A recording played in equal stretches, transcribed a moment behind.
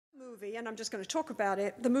movie, and I'm just going to talk about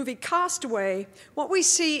it, the movie Castaway, what we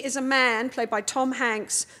see is a man, played by Tom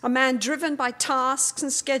Hanks, a man driven by tasks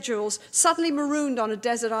and schedules, suddenly marooned on a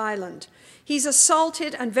desert island. He's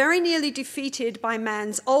assaulted and very nearly defeated by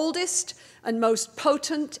man's oldest and most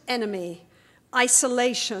potent enemy,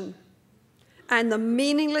 isolation, and the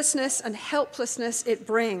meaninglessness and helplessness it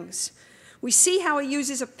brings. We see how he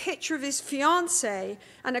uses a picture of his fiancée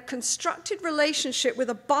and a constructed relationship with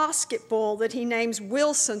a basketball that he names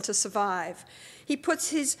Wilson to survive. He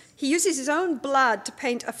uses his own blood to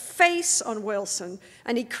paint a face on Wilson,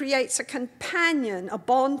 and he creates a companion, a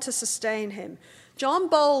bond to sustain him. John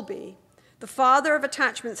Bowlby, the father of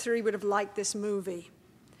attachment theory, would have liked this movie.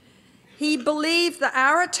 He believed that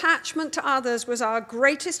our attachment to others was our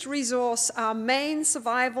greatest resource, our main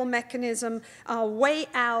survival mechanism, our way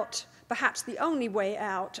out, perhaps the only way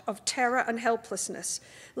out, of terror and helplessness.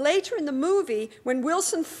 Later in the movie, when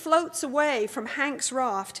Wilson floats away from Hank's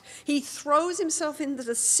raft, he throws himself into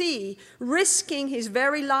the sea, risking his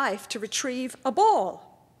very life to retrieve a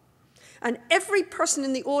ball. And every person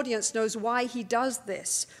in the audience knows why he does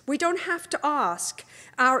this. We don't have to ask.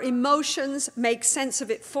 Our emotions make sense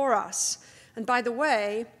of it for us. And by the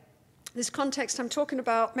way, this context I'm talking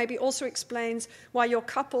about maybe also explains why your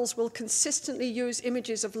couples will consistently use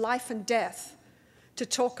images of life and death to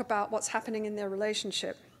talk about what's happening in their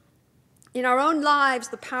relationship. In our own lives,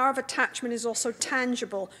 the power of attachment is also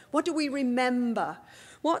tangible. What do we remember?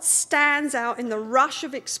 What stands out in the rush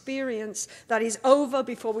of experience that is over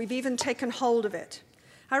before we've even taken hold of it?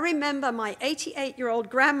 I remember my 88-year-old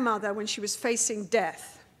grandmother when she was facing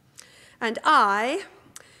death. And I,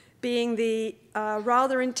 being the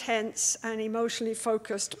rather intense and emotionally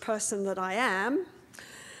focused person that I am,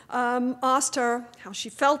 asked her how she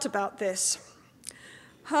felt about this.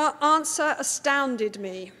 Her answer astounded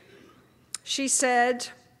me. She said,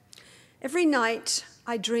 "Every night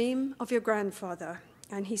I dream of your grandfather,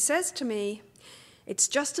 and he says to me, 'It's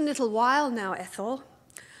just a little while now, Ethel.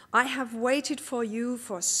 I have waited for you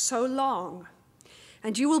for so long,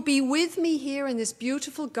 and you will be with me here in this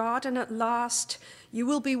beautiful garden at last. You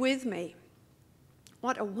will be with me.'"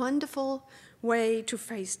 What a wonderful way to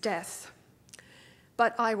face death.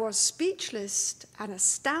 But I was speechless and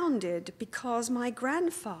astounded because my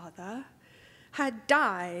grandfather had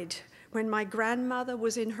died when my grandmother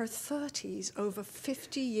was in her 30s, over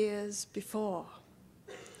 50 years before.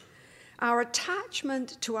 Our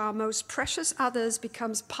attachment to our most precious others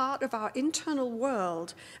becomes part of our internal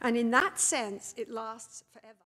world, and in that sense, it lasts forever.